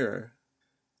that mirror.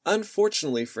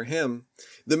 Unfortunately for him,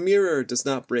 the mirror does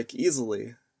not break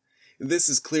easily. This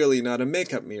is clearly not a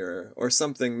makeup mirror, or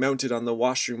something mounted on the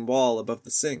washroom wall above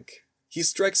the sink. He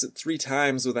strikes it 3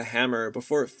 times with a hammer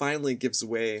before it finally gives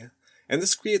way, and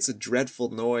this creates a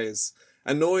dreadful noise,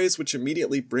 a noise which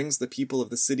immediately brings the people of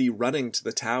the city running to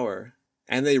the tower.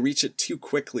 and they reach it too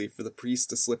quickly for the priest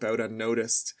to slip out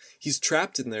unnoticed. He's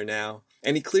trapped in there now,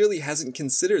 and he clearly hasn't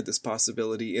considered this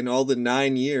possibility in all the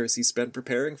 9 years he spent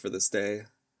preparing for this day.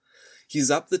 He's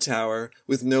up the tower,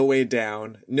 with no way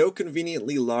down, no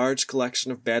conveniently large collection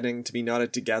of bedding to be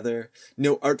knotted together,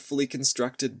 no artfully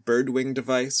constructed bird-wing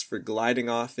device for gliding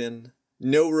off in,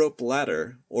 no rope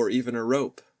ladder, or even a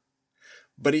rope.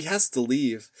 But he has to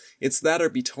leave. It's that or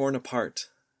be torn apart.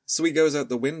 So he goes out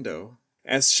the window.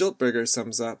 As Schiltberger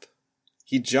sums up,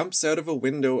 he jumps out of a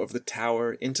window of the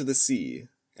tower into the sea,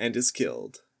 and is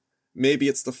killed. Maybe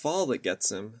it's the fall that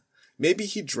gets him. Maybe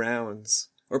he drowns.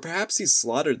 Or perhaps he's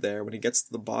slaughtered there when he gets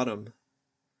to the bottom.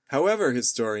 However his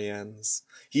story ends,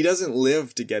 he doesn't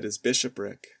live to get his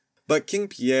bishopric. But King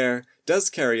Pierre does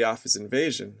carry off his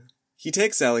invasion. He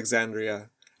takes Alexandria,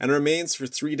 and remains for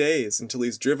 3 days until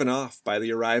he's driven off by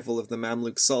the arrival of the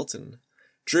Mamluk Sultan.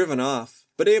 Driven off,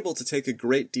 but able to take a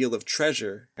great deal of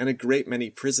treasure and a great many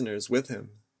prisoners with him.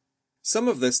 Some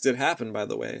of this did happen, by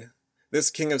the way. This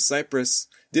king of Cyprus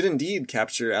did indeed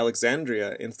capture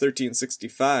Alexandria in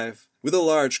 1365, with a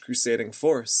large crusading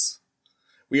force.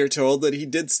 We are told that he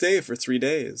did stay for 3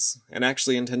 days, and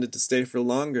actually intended to stay for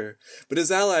longer, but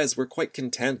his allies were quite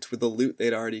content with the loot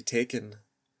they'd already taken.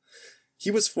 He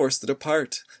was forced to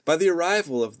depart by the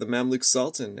arrival of the Mamluk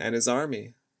Sultan and his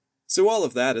army, so all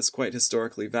of that is quite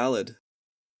historically valid.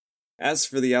 As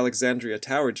for the Alexandria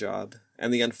Tower job,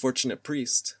 and the unfortunate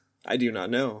priest, I do not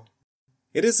know.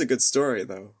 It is a good story,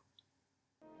 though.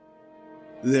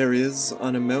 There is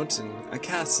on a mountain a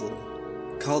castle,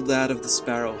 called that of the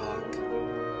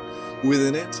Sparrowhawk.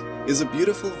 Within it is a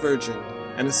beautiful virgin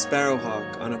and a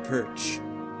sparrowhawk on a perch.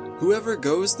 Whoever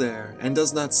goes there and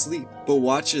does not sleep, but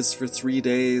watches for 3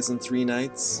 days and 3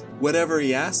 nights, whatever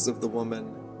he asks of the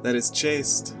woman that is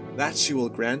chaste, that she will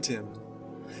grant him.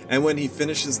 And when he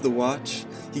finishes the watch,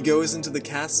 he goes into the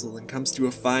castle and comes to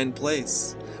a fine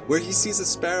place, where he sees a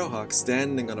sparrowhawk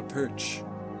standing on a perch.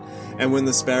 And when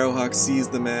the sparrowhawk sees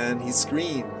the man, he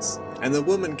screams, and the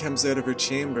woman comes out of her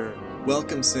chamber,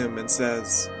 welcomes him, and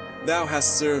says, "Thou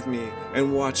hast served me,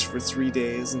 and watched for 3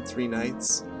 days and 3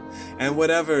 nights. And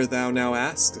whatever thou now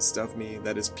askest of me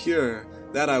that is pure,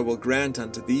 that I will grant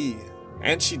unto thee."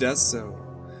 And she does so.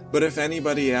 But if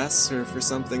anybody asks her for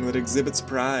something that exhibits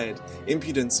pride,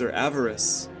 impudence, or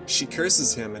avarice, she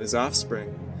curses him and his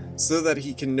offspring, so that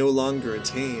he can no longer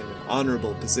attain an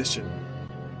honorable position.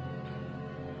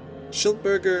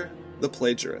 Schiltberger, the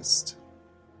plagiarist.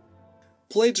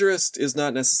 Plagiarist is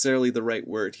not necessarily the right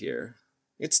word here.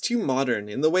 It's too modern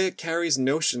in the way it carries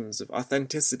notions of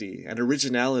authenticity and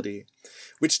originality,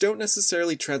 which don't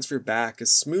necessarily transfer back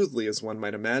as smoothly as one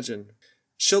might imagine.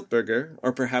 Schiltberger,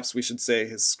 or perhaps we should say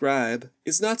his scribe,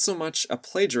 is not so much a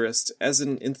plagiarist as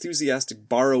an enthusiastic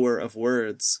borrower of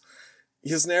words.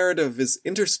 His narrative is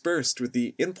interspersed with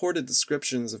the imported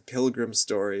descriptions of pilgrim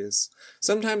stories,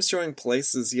 sometimes showing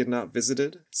places he had not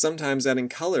visited, sometimes adding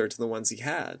color to the ones he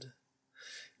had.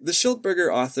 The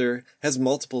Schiltberger author has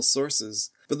multiple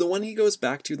sources, but the one he goes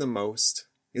back to the most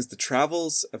is the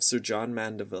Travels of Sir John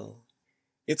Mandeville.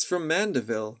 It's from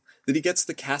Mandeville that he gets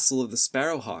the Castle of the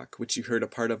Sparrowhawk, which you heard a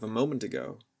part of a moment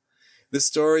ago. The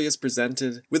story is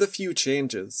presented with a few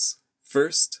changes.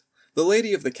 First, the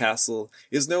lady of the castle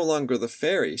is no longer the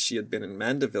fairy she had been in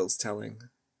Mandeville's telling.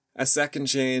 A second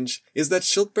change is that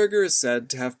Schiltberger is said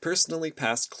to have personally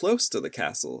passed close to the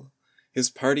castle, his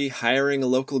party hiring a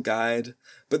local guide,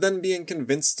 but then being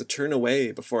convinced to turn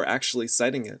away before actually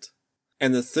sighting it.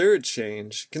 And the third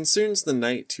change concerns the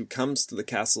knight who comes to the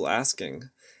castle asking,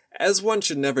 as one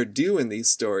should never do in these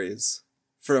stories,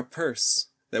 for a purse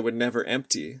that would never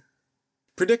empty.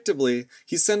 Predictably,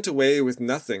 he's sent away with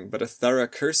nothing but a thorough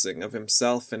cursing of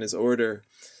himself and his order,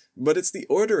 but it's the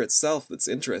order itself that's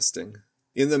interesting.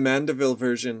 In the Mandeville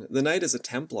version, the knight is a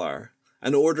Templar,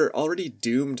 an order already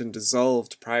doomed and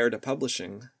dissolved prior to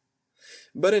publishing.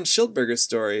 But in Schiltberger's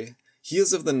story, he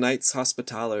is of the Knights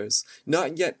Hospitallers,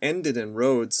 not yet ended in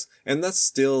Rhodes, and thus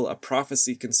still a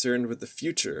prophecy concerned with the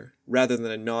future, rather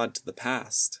than a nod to the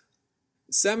past.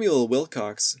 Samuel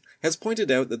Wilcox has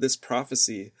pointed out that this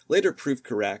prophecy, later proved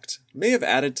correct, may have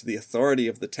added to the authority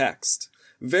of the text,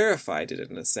 verified it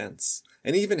in a sense,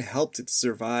 and even helped it to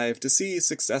survive to see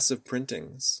successive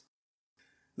printings.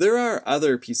 There are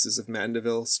other pieces of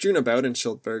Mandeville strewn about in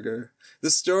Schiltberger. The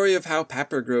story of how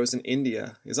pepper grows in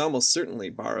India is almost certainly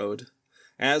borrowed,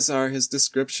 as are his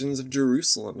descriptions of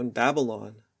Jerusalem and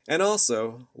Babylon, and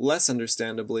also, less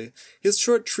understandably, his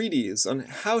short treatise on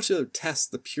how to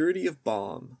test the purity of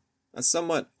balm, a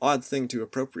somewhat odd thing to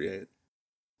appropriate.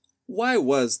 Why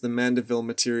was the Mandeville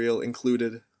material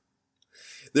included?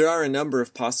 There are a number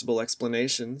of possible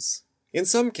explanations. In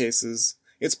some cases,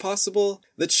 It's possible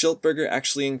that Schiltberger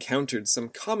actually encountered some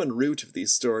common root of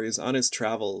these stories on his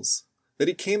travels, that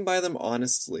he came by them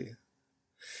honestly.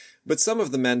 But some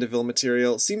of the Mandeville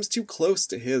material seems too close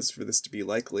to his for this to be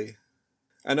likely.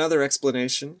 Another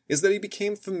explanation is that he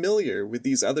became familiar with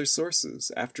these other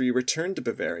sources after he returned to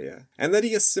Bavaria, and that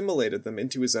he assimilated them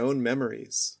into his own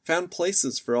memories, found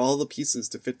places for all the pieces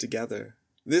to fit together.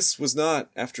 This was not,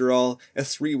 after all, a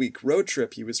 3-week road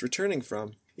trip he was returning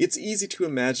from. It's easy to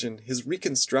imagine his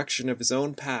reconstruction of his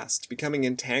own past becoming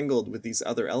entangled with these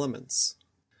other elements.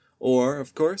 Or,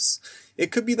 of course,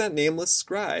 it could be that nameless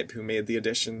scribe who made the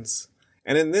additions,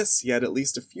 and in this he had at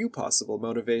least a few possible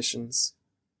motivations.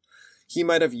 He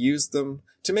might have used them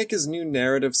to make his new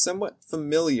narrative somewhat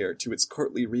familiar to its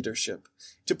courtly readership,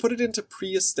 to put it into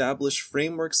pre-established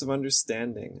frameworks of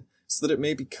understanding so that it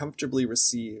may be comfortably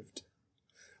received.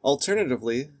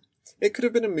 Alternatively, it could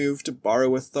have been a move to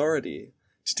borrow authority,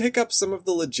 to take up some of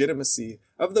the legitimacy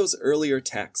of those earlier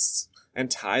texts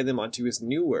and tie them onto his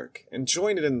new work and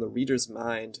join it in the reader's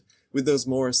mind with those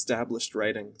more established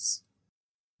writings.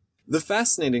 The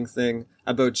fascinating thing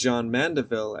about Jean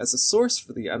Mandeville as a source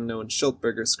for the unknown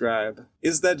Schiltberger scribe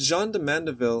is that Jean de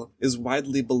Mandeville is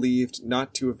widely believed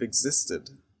not to have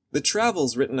existed. The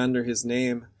travels written under his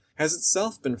name has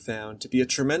itself been found to be a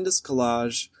tremendous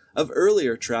collage of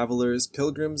earlier travelers,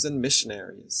 pilgrims, and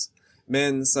missionaries,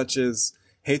 men such as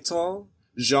Hayton,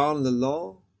 Jean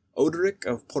Leland, Oderic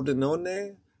of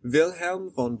Pordenone, Wilhelm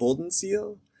von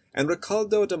Bodenziel, and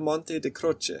Ricaldo de Monte de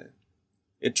Croce.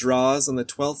 It draws on the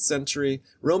 12th century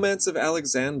Romance of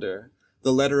Alexander,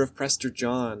 the Letter of Prester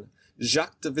John,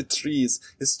 Jacques de Vitry's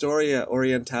Historia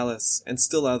Orientalis, and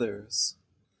still others.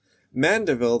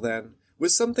 Mandeville, then,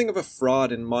 was something of a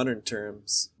fraud in modern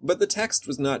terms, but the text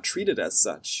was not treated as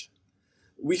such.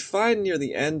 We find near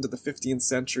the end of the 15th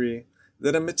century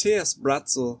that a Matthias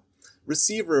Bratzel,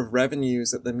 receiver of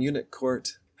revenues at the Munich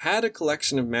court, had a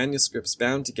collection of manuscripts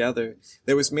bound together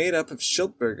that was made up of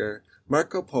Schiltberger,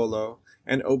 Marco Polo,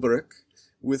 and Oberic,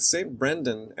 with St.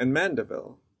 Brendan and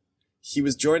Mandeville. He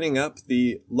was joining up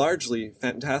the largely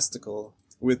fantastical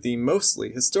with the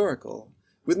mostly historical,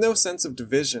 with no sense of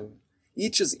division,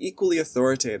 each as equally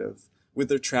authoritative, with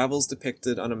their travels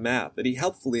depicted on a map that he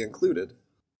helpfully included.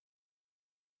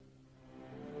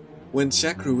 When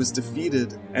Cecra was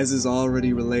defeated, as is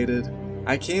already related,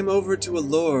 I came over to a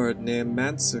lord named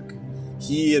Mansuk.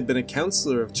 He had been a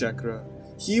counselor of Cecra.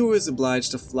 He was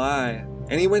obliged to fly,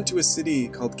 and he went to a city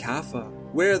called Kaffa,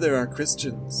 where there are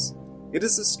Christians. It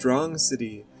is a strong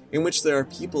city, in which there are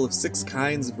people of 6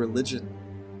 kinds of religion.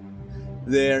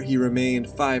 There he remained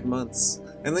 5 months,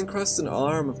 and then crossed an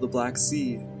arm of the Black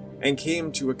Sea, and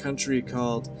came to a country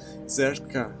called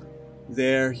Zerka.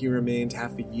 There he remained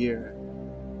half a year.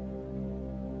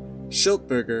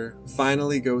 Schiltberger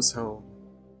finally goes home.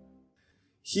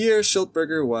 Here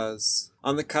Schiltberger was,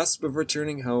 on the cusp of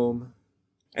returning home,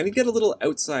 and he'd get a little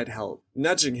outside help,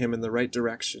 nudging him in the right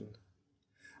direction.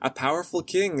 A powerful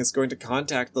king is going to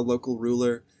contact the local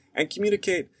ruler and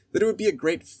communicate that it would be a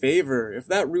great favor if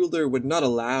that ruler would not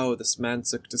allow this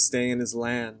Mansuk to stay in his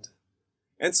land.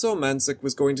 And so Mansuk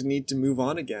was going to need to move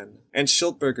on again, and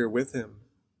Schiltberger with him.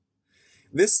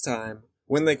 This time,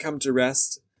 when they come to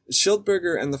rest,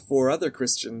 Schiltberger and the 4 other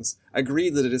Christians agree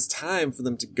that it is time for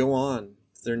them to go on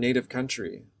to their native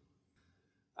country.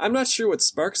 I'm not sure what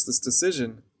sparks this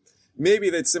decision. Maybe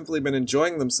they'd simply been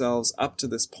enjoying themselves up to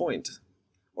this point.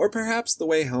 Or perhaps the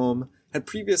way home had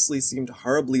previously seemed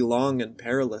horribly long and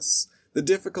perilous, the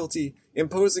difficulty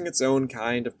imposing its own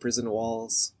kind of prison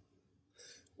walls.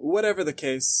 Whatever the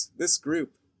case, this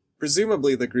group,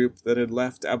 presumably the group that had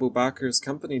left Abu Bakr's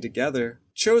company together,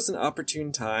 chose an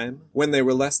opportune time when they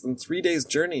were less than 3 days'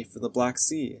 journey from the Black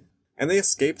Sea, and they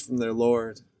escaped from their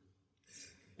lord.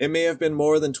 It may have been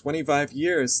more than 25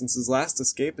 years since his last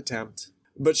escape attempt,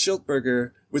 but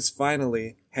Schiltberger was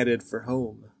finally headed for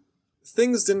home.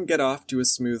 Things didn't get off to a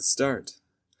smooth start.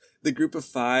 The group of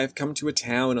 5 come to a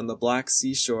town on the Black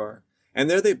Sea shore, and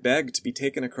there they beg to be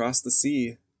taken across the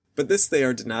sea, but this they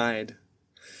are denied.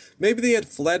 Maybe they had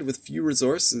fled with few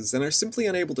resources and are simply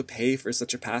unable to pay for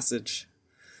such a passage.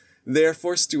 They are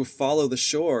forced to follow the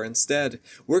shore instead,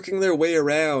 working their way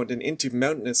around and into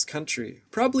mountainous country,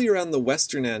 probably around the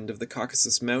western end of the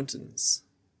Caucasus Mountains.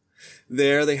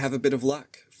 There they have a bit of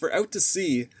luck, for out to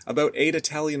sea, about 8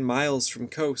 Italian miles from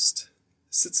coast,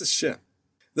 sits a ship.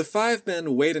 The 5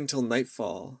 men wait until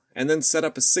nightfall, and then set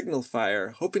up a signal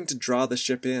fire, hoping to draw the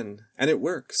ship in, and it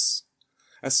works.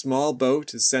 A small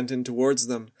boat is sent in towards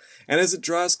them, and as it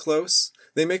draws close,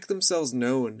 they make themselves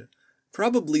known,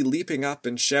 probably leaping up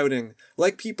and shouting,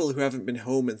 like people who haven't been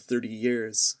home in 30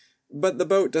 years. But the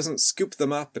boat doesn't scoop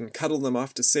them up and cuddle them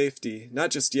off to safety, not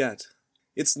just yet.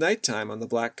 It's nighttime on the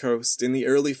Black Coast in the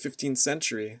early 15th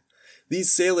century.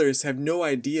 These sailors have no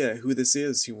idea who this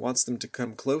is who wants them to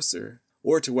come closer,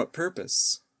 or to what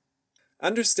purpose.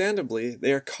 Understandably,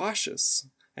 they are cautious,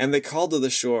 and they call to the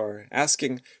shore,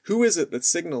 asking who is it that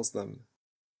signals them.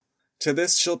 To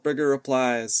this Schiltberger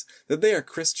replies that they are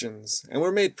Christians, and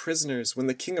were made prisoners when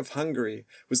the king of Hungary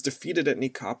was defeated at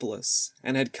Nicopolis,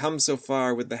 and had come so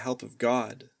far with the help of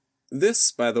God.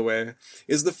 This, by the way,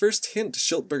 is the first hint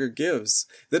Schiltberger gives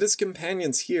that his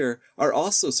companions here are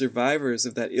also survivors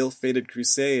of that ill-fated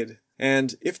crusade,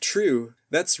 and, if true,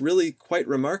 that's really quite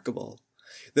remarkable,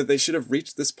 that they should have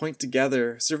reached this point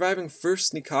together, surviving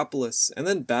first Nicopolis, and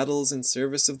then battles in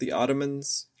service of the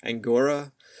Ottomans,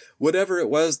 Angora, whatever it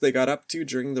was they got up to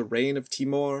during the reign of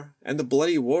Timur, and the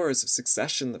bloody wars of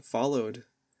succession that followed.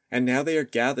 And now they are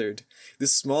gathered,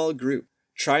 this small group,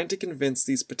 trying to convince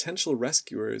these potential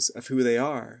rescuers of who they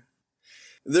are.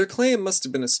 Their claim must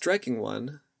have been a striking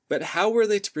one, but how were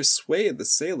they to persuade the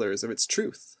sailors of its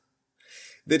truth?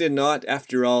 They did not,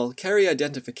 after all, carry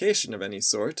identification of any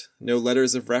sort, no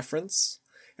letters of reference,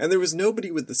 and there was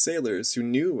nobody with the sailors who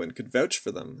knew and could vouch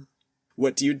for them.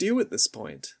 What do you do at this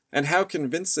point? And how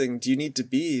convincing do you need to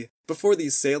be before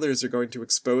these sailors are going to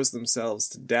expose themselves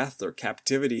to death or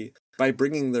captivity by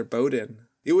bringing their boat in?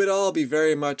 It would all be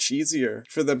very much easier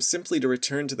for them simply to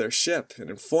return to their ship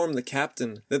and inform the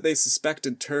captain that they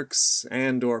suspected Turks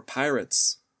and/or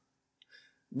pirates.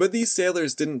 But these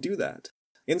sailors didn't do that.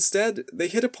 Instead, they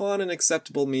hit upon an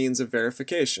acceptable means of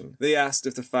verification. They asked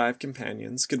if the 5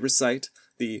 companions could recite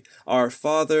the Our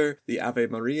Father, the Ave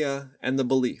Maria, and the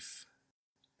Belief.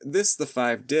 This the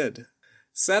 5 did.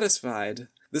 Satisfied,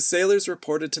 the sailors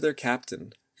reported to their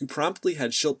captain, who promptly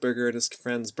had Schiltberger and his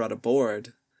friends brought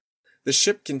aboard. The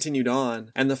ship continued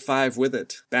on, and the 5 with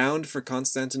it, bound for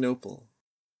Constantinople.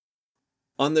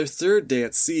 On their 3rd day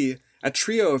at sea, a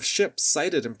trio of ships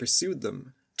sighted and pursued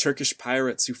them, Turkish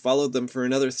pirates who followed them for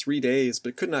another 3 days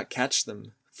but could not catch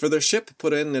them, for their ship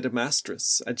put in at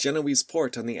Amastris, a Genoese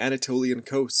port on the Anatolian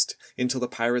coast, until the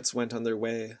pirates went on their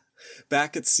way.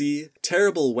 Back at sea,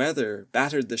 terrible weather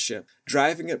battered the ship,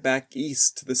 driving it back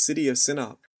east to the city of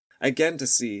Sinop. Again to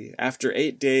sea, after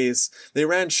 8 days, they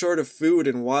ran short of food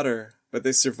and water, but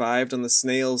they survived on the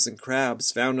snails and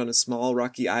crabs found on a small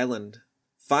rocky island.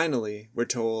 Finally, we're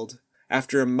told,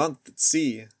 after a month at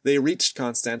sea, they reached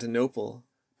Constantinople,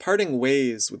 parting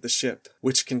ways with the ship,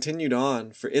 which continued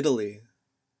on for Italy.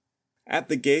 At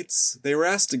the gates, they were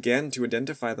asked again to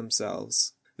identify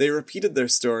themselves. They repeated their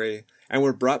story, and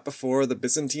were brought before the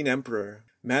Byzantine Emperor,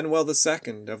 Manuel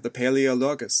II of the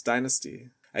Paleologus dynasty.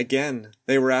 Again,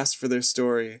 they were asked for their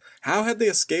story. How had they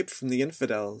escaped from the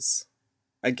infidels?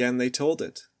 Again they told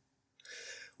it.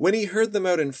 When he heard them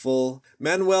out in full,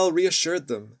 Manuel reassured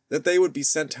them that they would be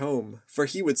sent home, for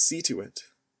he would see to it.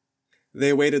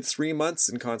 They waited 3 months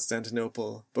in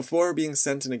Constantinople before being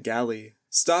sent in a galley,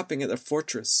 stopping at a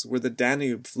fortress where the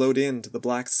Danube flowed into the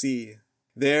Black Sea.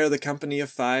 There the company of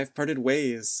 5 parted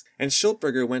ways, and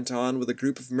Schiltberger went on with a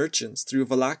group of merchants through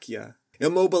Wallachia,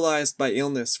 immobilized by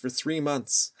illness for 3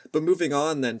 months, but moving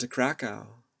on then to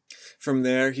Krakow. From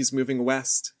there he's moving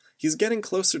west. He's getting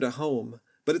closer to home,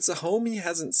 but it's a home he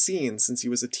hasn't seen since he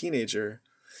was a teenager.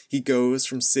 He goes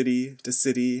from city to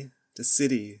city to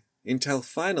city, until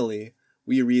finally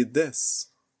we read this.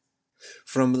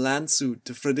 From Landshut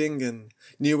to Fredingen,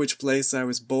 near which place I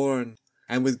was born,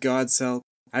 and with God's help,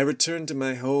 I returned to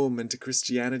my home and to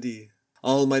Christianity.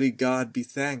 Almighty God be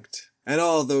thanked, and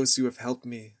all those who have helped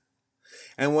me.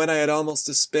 And when I had almost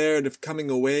despaired of coming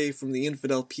away from the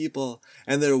infidel people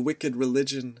and their wicked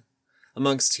religion,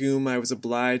 amongst whom I was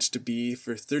obliged to be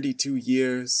for 32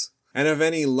 years, and of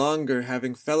any longer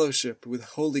having fellowship with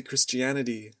holy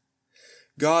Christianity,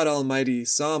 God Almighty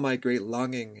saw my great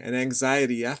longing and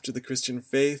anxiety after the Christian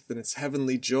faith and its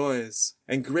heavenly joys,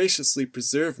 and graciously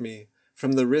preserved me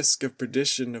from the risk of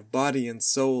perdition of body and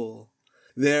soul.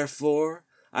 Therefore,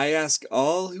 I ask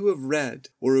all who have read,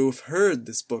 or who have heard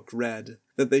this book read,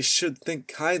 that they should think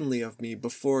kindly of me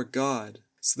before God,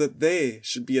 so that they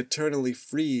should be eternally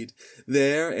freed,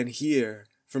 there and here,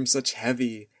 from such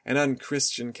heavy and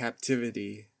unchristian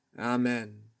captivity.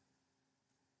 Amen.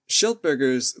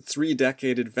 Schiltberger's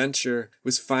 3-decade adventure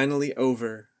was finally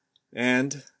over,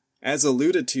 and, as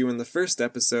alluded to in the first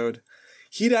episode,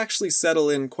 he'd actually settle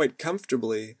in quite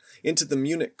comfortably into the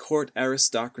Munich court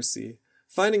aristocracy,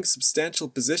 finding substantial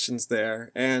positions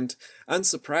there and,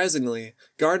 unsurprisingly,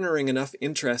 garnering enough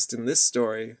interest in this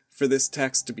story for this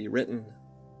text to be written.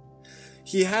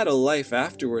 He had a life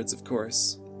afterwards, of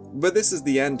course, but this is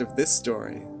the end of this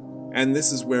story, and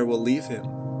this is where we'll leave him.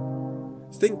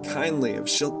 think kindly of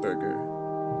Schiltberger.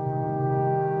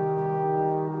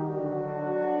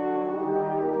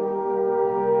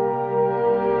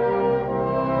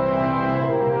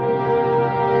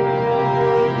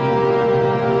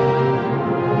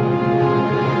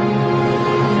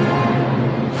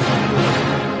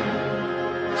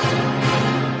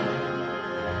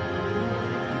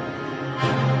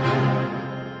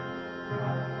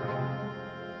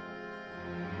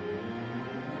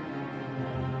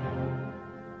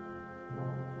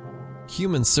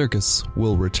 Human Circus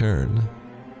will return.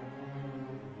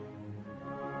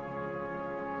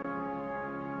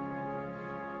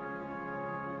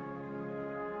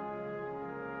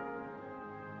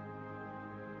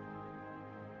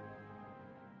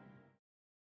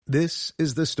 This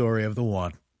is the story of the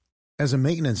one. As a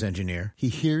maintenance engineer, he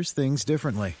hears things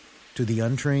differently. To the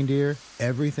untrained ear,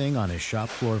 everything on his shop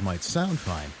floor might sound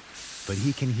fine, but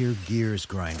he can hear gears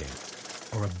grinding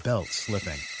or a belt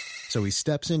slipping. So he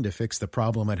steps in to fix the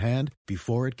problem at hand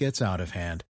before it gets out of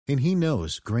hand. And he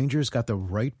knows Grainger's got the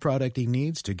right product he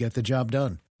needs to get the job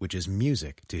done, which is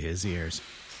music to his ears.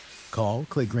 Call,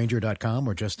 click Grainger.com,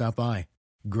 or just stop by.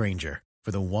 Grainger,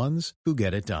 for the ones who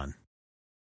get it done.